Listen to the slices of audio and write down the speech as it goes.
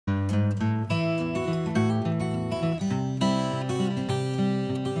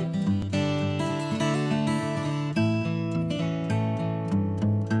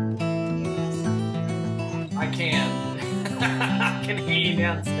can hear you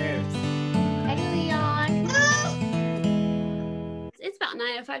downstairs. Hey, Leon. It's about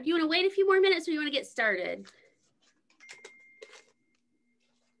 9:05. Do you want to wait a few more minutes or do you want to get started?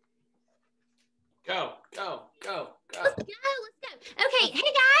 Go. Let's go. Okay, hey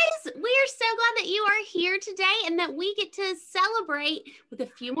guys, we are so glad that you are here today and that we get to celebrate with a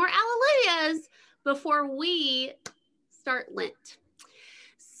few more Alleluias before we start Lent.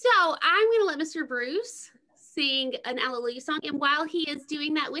 So I'm going to let Mr. Bruce sing an Alleluia song, and while he is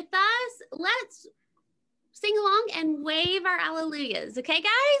doing that with us, let's sing along and wave our Alleluias. Okay,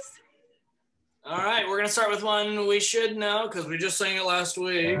 guys? All right, we're going to start with one we should know because we just sang it last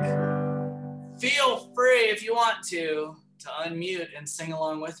week. Feel free, if you want to unmute and sing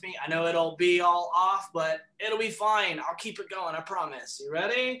along with me. I know it'll be all off, but it'll be fine. I'll keep it going, I promise. You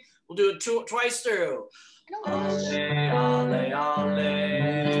ready? We'll do it twice through. Ale, ale, alleluia.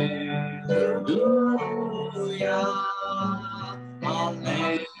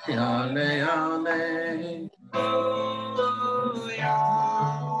 Ale, ale, alleluia.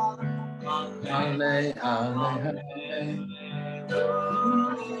 Ale, ale,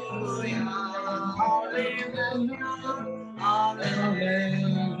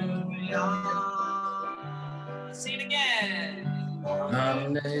 Alleluia. Sing it again.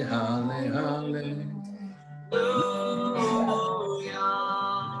 Halle, halle, hallelujah.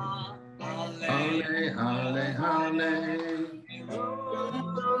 Halle, halle, hallelujah.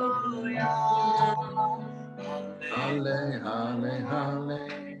 Halle, halle,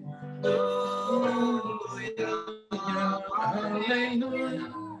 hallelujah.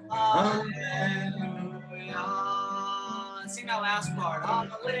 Hallelujah. Hallelujah. Sing that last part.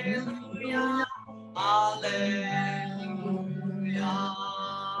 Hallelujah. Hallelujah.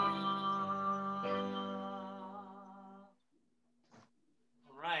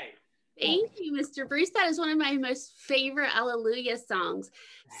 All right. Thank you, Mr. Bruce. That is one of my most favorite Alleluia songs.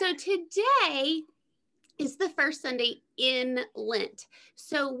 So today is the first Sunday in Lent.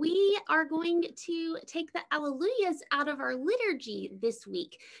 So we are going to take the Alleluias out of our liturgy this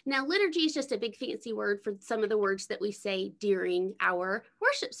week. Now, liturgy is just a big fancy word for some of the words that we say during our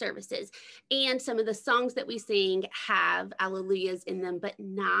worship services. And some of the songs that we sing have Alleluias in them, but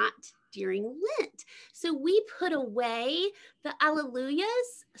not during Lent. So we put away the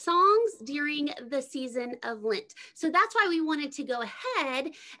Alleluias songs during the season of Lent. So that's why we wanted to go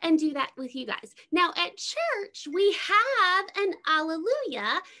ahead and do that with you guys. Now at church, we have an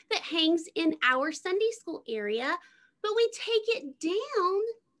Alleluia that hangs in our Sunday school area, but we take it down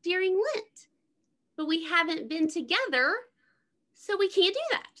during Lent. But we haven't been together, so we can't do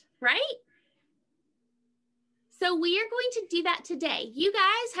that, right? So we are going to do that today. You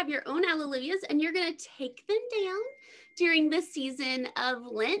guys have your own Alleluias and you're going to take them down during the season of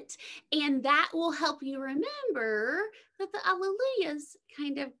Lent. And that will help you remember that the Alleluias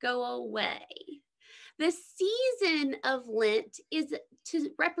kind of go away. The season of Lent is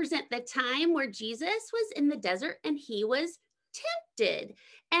to represent the time where Jesus was in the desert and he was tempted.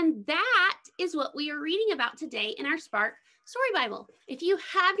 And that is what we are reading about today in our Spark Story Bible. If you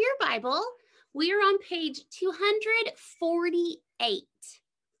have your Bible, we are on page 248.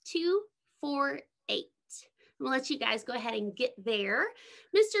 248. I'm gonna let you guys go ahead and get there.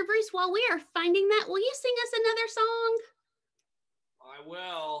 Mr. Bruce, while we are finding that, will you sing us another song? I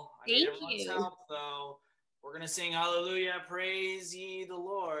will. I Thank need everyone's you. help, though. We're going to sing Hallelujah, praise ye the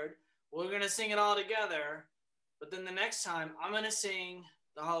Lord. We're going to sing it all together. But then the next time, I'm going to sing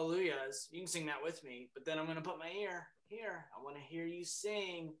the Hallelujahs. You can sing that with me. But then I'm going to put my ear here. I want to hear you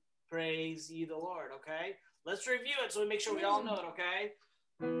sing praise ye the Lord, okay? Let's review it so we make sure we all know it, okay?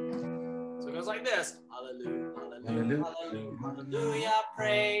 So it goes like this. Hallelujah, hallelujah, hallelujah, hallelujah,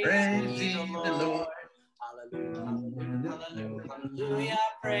 praise ye the Lord. Hallelujah, hallelujah, hallelujah, hallelujah,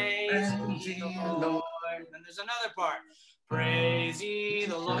 praise ye the Lord. And there's another part. Praise ye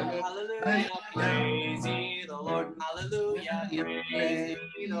the Lord, hallelujah, praise ye the Lord, hallelujah, praise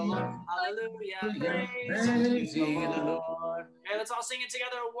ye the Lord, hallelujah, praise ye the Lord. Okay, let's all sing it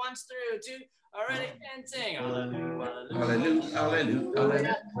together once through, two, all ready, and sing. Hallelujah, hallelujah,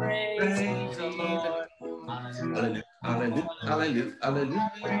 hallelujah, praise ye the Lord. Hallelujah, hallelujah, hallelujah,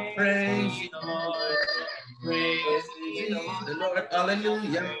 hallelujah, praise ye the Lord. Praise ye the Lord,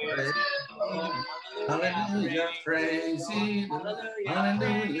 hallelujah, hallelujah, praise ye the Lord,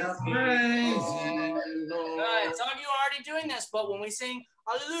 hallelujah, praise ye the Lord. Good, some of you are already doing this, but when we sing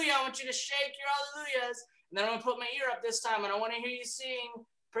hallelujah, I want you to shake your hallelujahs, and then I'm gonna put my ear up this time, and I want to hear you sing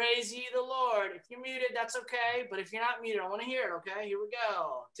praise ye the Lord. If you're muted, that's okay, but if you're not muted, I want to hear it, okay? Here we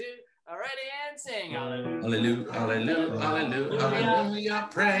go. Two, ready, and sing. Hallelujah, hallelujah, hallelujah, hallelujah, hallelujah,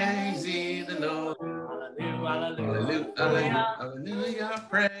 praise ye the Lord. Hallelujah, Hallelujah, hallelujah,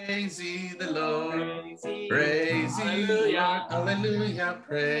 praise ye the Lord. Praise ye the Lord. Hallelujah,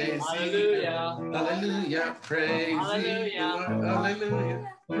 praise ye the Lord. Hallelujah, praise ye the Lord. Hallelujah,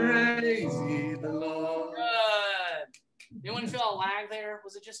 praise ye the Lord. Good. Anyone feel a lag there?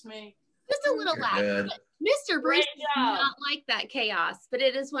 Was it just me? Just a little lag. Good. Mr. Bruce Great does job. not like that chaos, but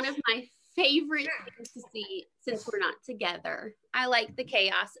it is one of my favorite things to see since we're not together. I like the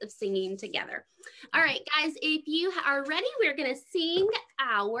chaos of singing together. All right, guys, if you are ready, we're going to sing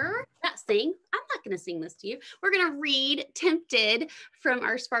I'm not going to sing this to you. We're going to read Tempted from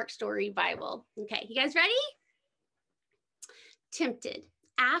our Spark Story Bible. Okay, you guys ready? Tempted.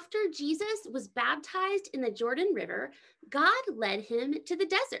 After Jesus was baptized in the Jordan River, God led him to the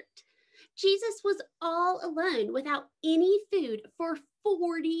desert. Jesus was all alone without any food for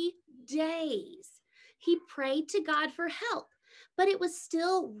 40 days. He prayed to God for help, but it was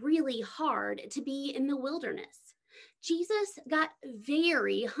still really hard to be in the wilderness. Jesus got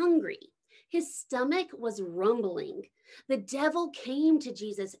very hungry. His stomach was rumbling. The devil came to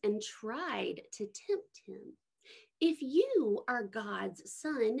Jesus and tried to tempt him. If you are God's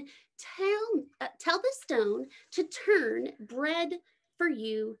son, tell the stone to turn bread for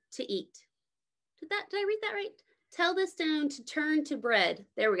you to eat. Did I read that right? Tell the stone to turn to bread.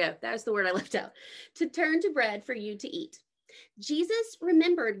 There we go. That was the word I left out. To turn to bread for you to eat. Jesus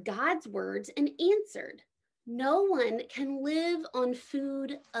remembered God's words and answered, "No one can live on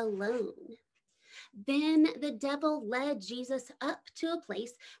food alone." Then the devil led Jesus up to a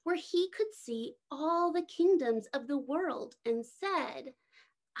place where he could see all the kingdoms of the world and said,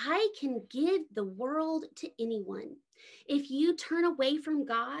 "I can give the world to anyone. If you turn away from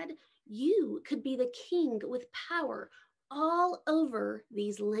God, you could be the king with power all over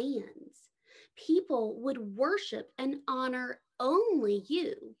these lands. People would worship and honor only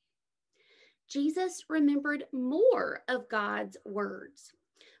you." Jesus remembered more of God's words.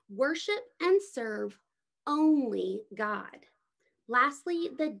 Worship and serve only God. Lastly,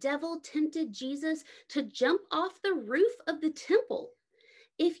 the devil tempted Jesus to jump off the roof of the temple.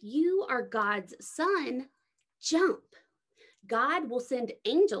 If you are God's son, jump. God will send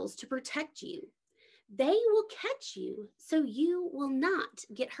angels to protect you. They will catch you so you will not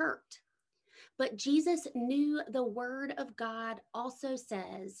get hurt. But Jesus knew the word of God also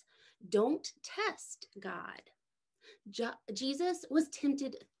says, "Don't test God." Jesus was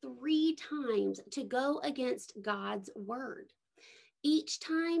tempted 3 times to go against God's word. Each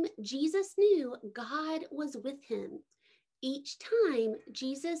time, Jesus knew God was with him. Each time,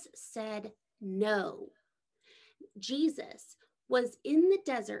 Jesus said no. Jesus was in the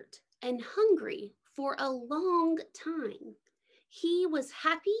desert and hungry for a long time. He was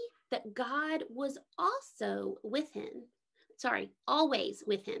happy that God was also with him. Always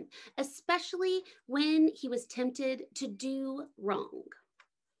with him, especially when he was tempted to do wrong.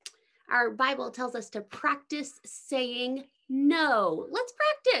 Our Bible tells us to practice saying no. Let's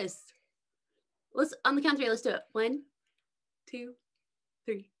practice. Let's, on the count of 3, let's do it. 1, 2,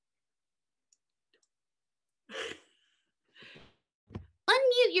 3.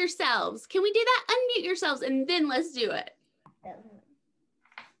 Unmute yourselves. Can we do that? Unmute yourselves and then let's do it.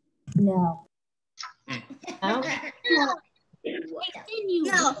 No. No. No. No.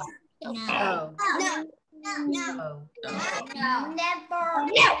 No. No. No. Never.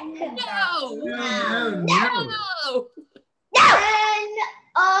 No. No. No.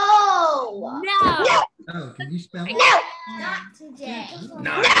 Oh. No. Oh, can you spell it? No. Not today.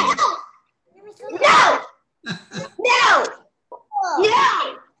 No. No. No.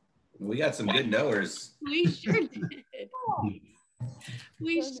 No. We got some good knowers. We sure did.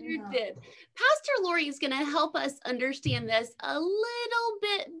 We sure did. Pastor Lori is going to help us understand this a little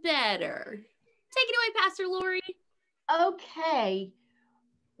bit better. Take it away, Pastor Lori. Okay.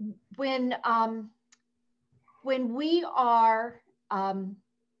 When we are,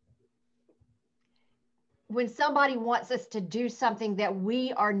 when somebody wants us to do something that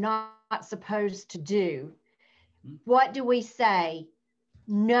we are not supposed to do, what do we say?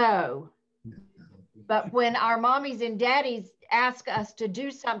 No. But when our mommies and daddies ask us to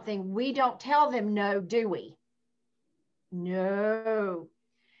do something, we don't tell them no, do we? No.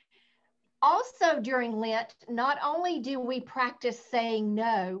 Also during Lent, not only do we practice saying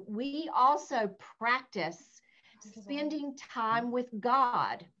no, we also practice spending time with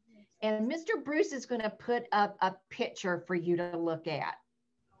God. And Mr. Bruce is going to put up a picture for you to look at.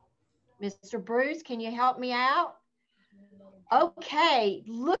 Mr. Bruce, can you help me out? Okay,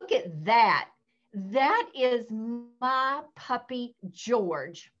 look at that. That is my puppy,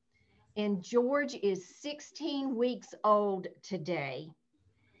 George. And George is 16 weeks old today.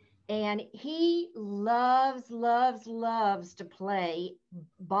 And he loves to play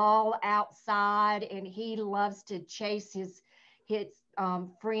ball outside, and he loves to chase his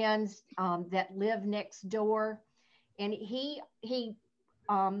friends that live next door. And he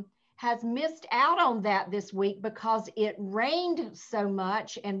has missed out on that this week because it rained so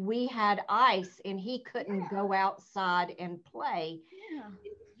much and we had ice, and he couldn't go outside and play. Yeah.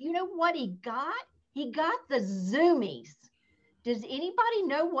 You know what he got? He got the zoomies. Does anybody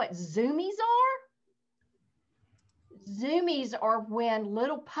know what zoomies are? Zoomies are when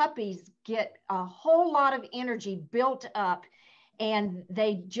little puppies get a whole lot of energy built up, and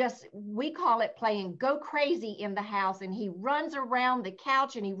we call it playing go crazy in the house. And he runs around the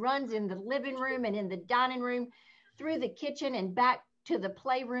couch, and he runs in the living room and in the dining room, through the kitchen and back to the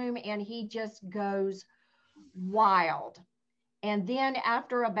playroom, and he just goes wild. And then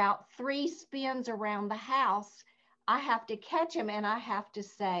after about 3 spins around the house, I have to catch him and I have to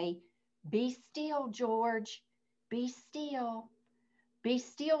say, be still, George, be still,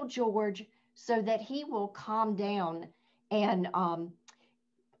 George, so that he will calm down and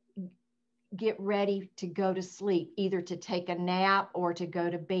get ready to go to sleep, either to take a nap or to go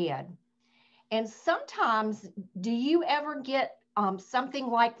to bed. And sometimes, do you ever get something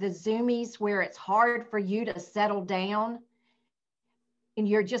like the zoomies where it's hard for you to settle down? And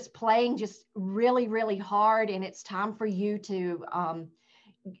you're just playing just really, really hard, and it's time for you to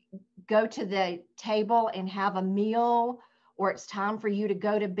go to the table and have a meal, or it's time for you to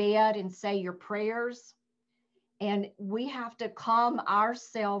go to bed and say your prayers. And we have to calm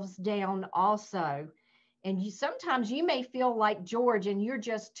ourselves down also. And sometimes you may feel like George and you're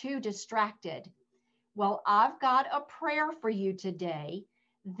just too distracted. Well, I've got a prayer for you today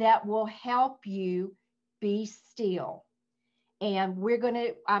that will help you be still. And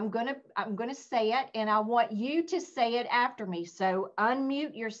I'm gonna say it, and I want you to say it after me. So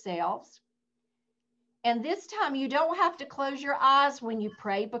unmute yourselves. And this time you don't have to close your eyes when you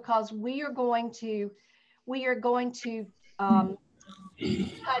pray, because we are going to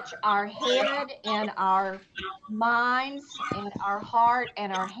touch our head and our minds and our heart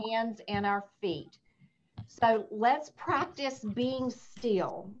and our hands and our feet. So let's practice being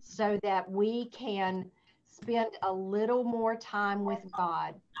still so that we can spend a little more time with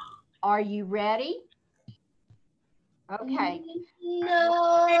God. Are you ready? Okay.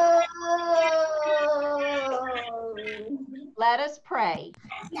 No. Let us pray.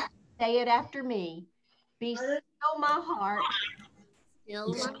 Say it after me. Be still my heart.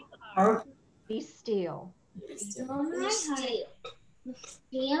 Still my Heart. Be still. Be still my heart. Be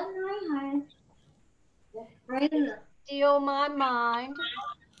still my heart. Be still my mind.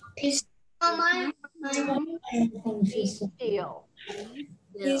 Be still my mind. Be still.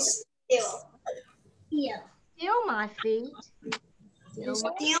 Be still. Still my feet. Still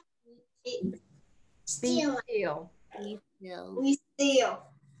my Be still. Be still. Be still.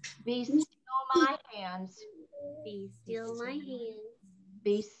 Be still my hands. Be still my hands.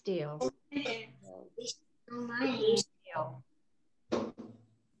 Be still. Be still my Be hands. still.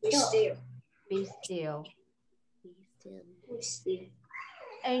 Be still. Be still. Be still. Be still.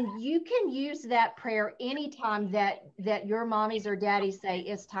 And you can use that prayer anytime that your mommies or daddies say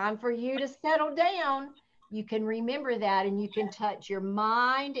it's time for you to settle down. You can remember that, and you can touch your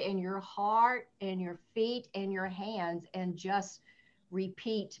mind and your heart and your feet and your hands and just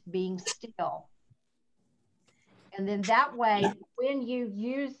repeat being still. And then that way, when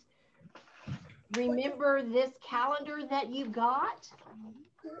you remember this calendar that you got,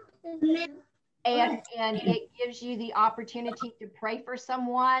 and it gives you the opportunity to pray for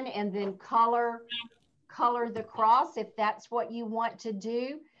someone, and then color the cross if that's what you want to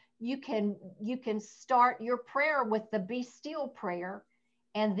do. You can start your prayer with the be still prayer,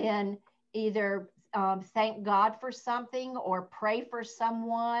 and then either thank God for something, or pray for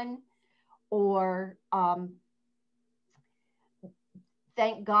someone, or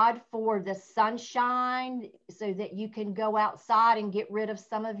thank God for the sunshine so that you can go outside and get rid of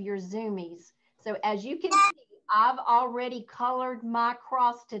some of your zoomies. So as you can see, I've already colored my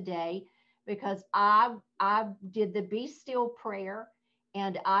cross today because I did the be still prayer,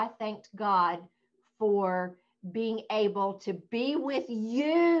 and I thanked God for being able to be with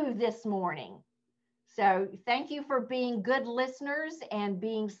you this morning. So thank you for being good listeners and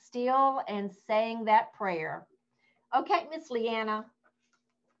being still and saying that prayer. Okay, Miss Leigh Anna.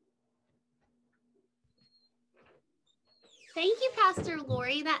 Thank you, Pastor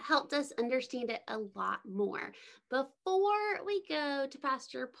Lori. That helped us understand it a lot more. Before we go to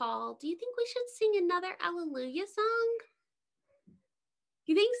Pastor Paul, do you think we should sing another Alleluia song?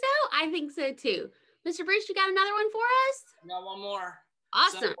 You think so? I think so too. Mr. Bruce, you got another one for us? I got one more.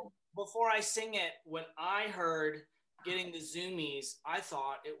 Awesome. So, before I sing it, when I heard getting the zoomies, I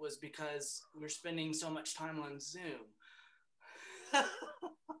thought it was because we're spending so much time on Zoom.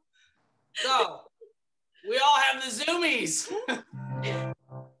 So we all have the zoomies.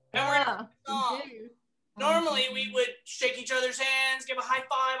 And normally we would shake each other's hands, give a high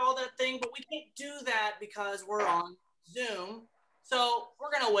five, all that thing, but we can't do that because we're on Zoom. So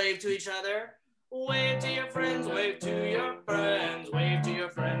we're gonna wave to each other. Wave to your friends, wave to your friends, wave to your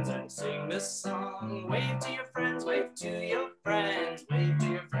friends and sing this song. Wave to your friends, wave to your friends, wave to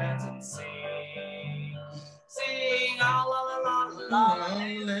your friends and sing. Sing, ah, la la la la la,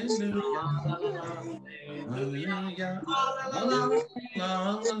 Hallelujah.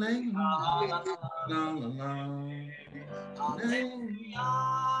 Hallelujah.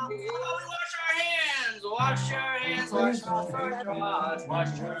 Wash our hands, wash your hands, wash, wash, wash,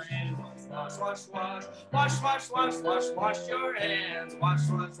 wash your hands, wash, wash, wash, wash, wash, wash, wash, wash your hands, wash,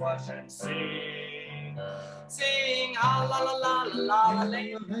 wash, wash, and sing, sing, ah la la la la la,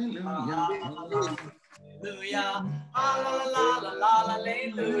 hallelujah, hallelujah, ah la la la la la,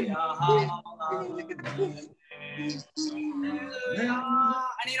 hallelujah, hallelujah.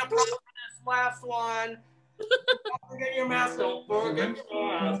 I need a prop for this last one. Don't forget your mask. Don't forget your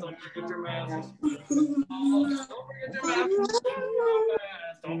mask. Don't forget your mask. Don't forget your mask.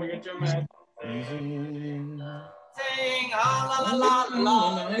 Don't forget your mask. Sing la la la la la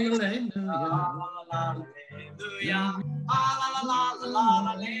hallelujah, hallelujah, la la la la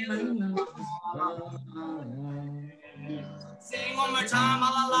hallelujah. Sing one more time, la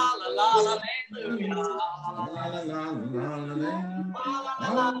la la la hallelujah, la la la la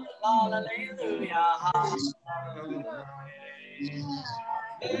hallelujah, hallelujah.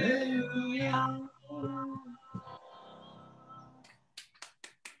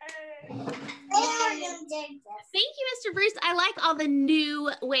 Thank you, Mr. Bruce. I like all the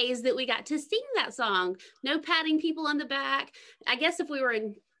new ways that we got to sing that song. No patting people on the back. I guess if we were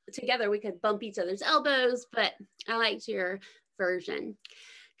together, we could bump each other's elbows, but I liked your version.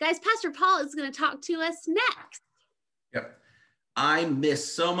 Guys, Pastor Paul is going to talk to us next. Yep. I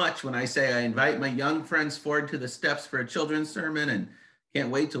miss so much when I say I invite my young friends forward to the steps for a children's sermon, and can't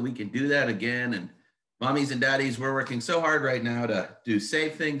wait till we can do that again. And mommies and daddies, we're working so hard right now to do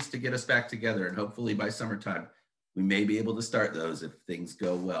safe things to get us back together. And hopefully by summertime, we may be able to start those if things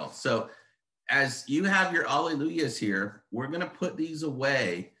go well. So as you have your Alleluias here, we're going to put these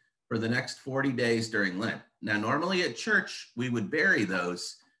away for the next 40 days during Lent. Now, normally at church, we would bury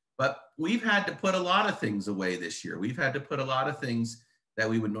those, but we've had to put a lot of things away this year. We've had to put a lot of things that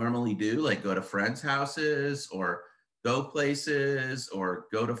we would normally do, like go to friends' houses or go places or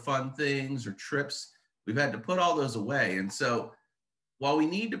go to fun things or trips. We've had to put all those away. And so while we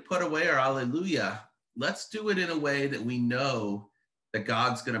need to put away our Alleluia, let's do it in a way that we know that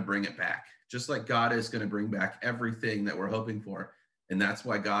God's going to bring it back, just like God is going to bring back everything that we're hoping for. And that's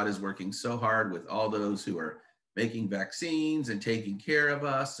why God is working so hard with all those who are making vaccines and taking care of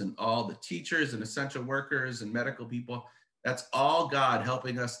us, and all the teachers and essential workers and medical people. That's all God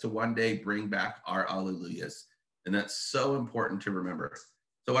helping us to one day bring back our Alleluias. And that's so important to remember.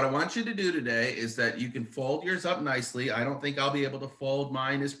 So what I want you to do today is that you can fold yours up nicely. I don't think I'll be able to fold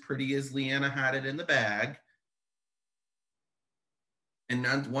mine as pretty as Leigh Anna had it in the bag. And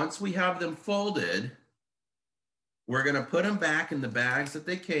then once we have them folded, we're going to put them back in the bags that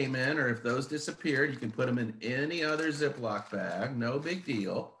they came in, or if those disappeared, you can put them in any other Ziploc bag, no big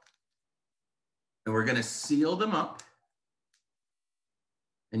deal. And we're going to seal them up.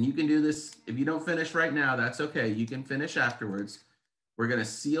 And you can do this, if you don't finish right now, that's okay. You can finish afterwards. We're going to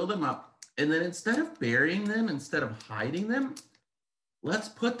seal them up. And then instead of burying them, instead of hiding them, let's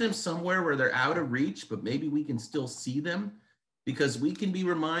put them somewhere where they're out of reach, but maybe we can still see them, because we can be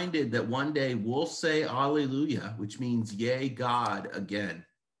reminded that one day we'll say Alleluia, which means yay, God, again.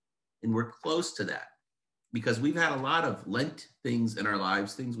 And we're close to that because we've had a lot of Lent things in our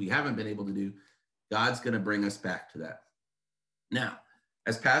lives, things we haven't been able to do. God's going to bring us back to that. Now,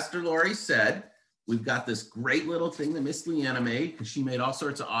 as Pastor Lori said, we've got this great little thing that Miss Leigh Anna made, because she made all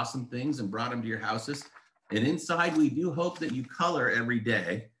sorts of awesome things and brought them to your houses. And inside, we do hope that you color every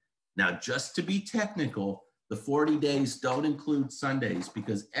day. Now, just to be technical, the 40 days don't include Sundays,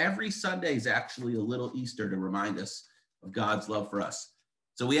 because every Sunday is actually a little Easter to remind us of God's love for us.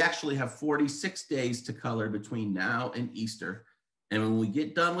 So we actually have 46 days to color between now and Easter. And when we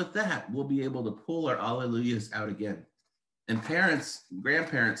get done with that, we'll be able to pull our Alleluias out again. And parents,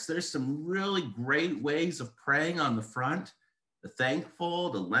 grandparents, there's some really great ways of praying on the front, the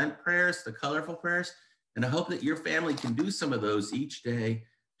thankful, the Lent prayers, the colorful prayers. And I hope that your family can do some of those each day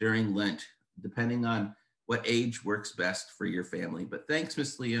during Lent, depending on what age works best for your family. But thanks,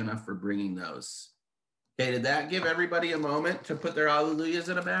 Miss Leigh Anna, for bringing those. Okay, did that give everybody a moment to put their Alleluias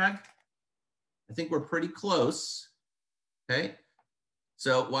in a bag? I think we're pretty close. Okay,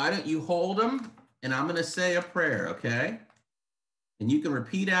 so why don't you hold them, and I'm going to say a prayer, okay? And you can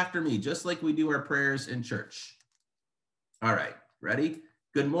repeat after me, just like we do our prayers in church. All right, ready?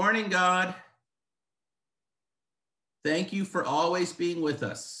 Good morning, God. Thank you for always being with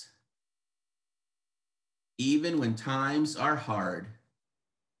us, even when times are hard.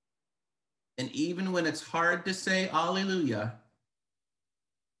 And even when it's hard to say Alleluia,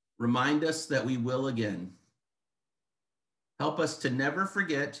 remind us that we will again. Help us to never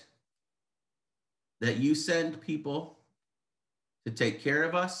forget that you send people to take care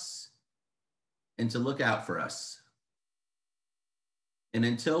of us and to look out for us. And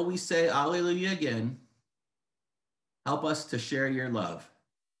until we say Alleluia again, help us to share your love.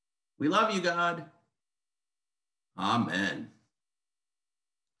 We love you, God. Amen.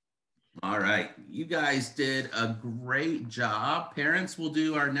 All right, you guys did a great job. Parents, will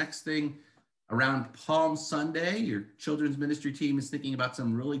do our next thing around Palm Sunday. Your children's ministry team is thinking about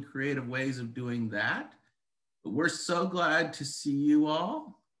some really creative ways of doing that. But we're so glad to see you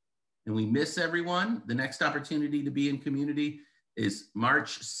all, and we miss everyone. The next opportunity to be in community is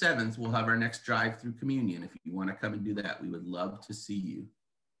March 7th. We'll have our next drive-through communion. If you want to come and do that, we would love to see you.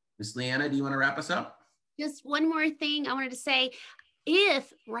 Miss Leigh Anna, do you want to wrap us up? Just one more thing I wanted to say.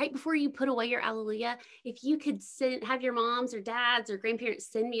 If right before you put away your Alleluia, if you could have your moms or dads or grandparents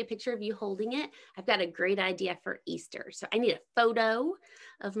send me a picture of you holding it, I've got a great idea for Easter. So I need a photo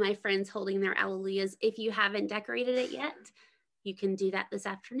of my friends holding their Alleluias. If you haven't decorated it yet, you can do that this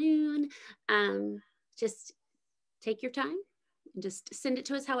afternoon. Just take your time and just send it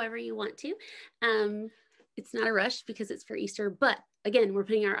to us however you want to. It's not a rush because it's for Easter, but again, we're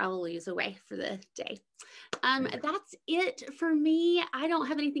putting our Alleluias away for the day. That's it for me. I don't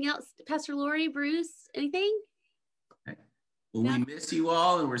have anything else. Pastor Lori, Bruce, anything? Okay. Well, we miss you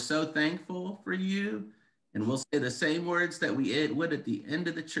all, and we're so thankful for you. And we'll say the same words that we would at the end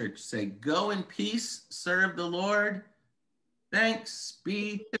of the church. Say, go in peace, serve the Lord. Thanks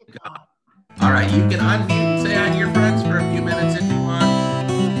be to God. All right, you can unmute and say hi to your friends for a few minutes if you want.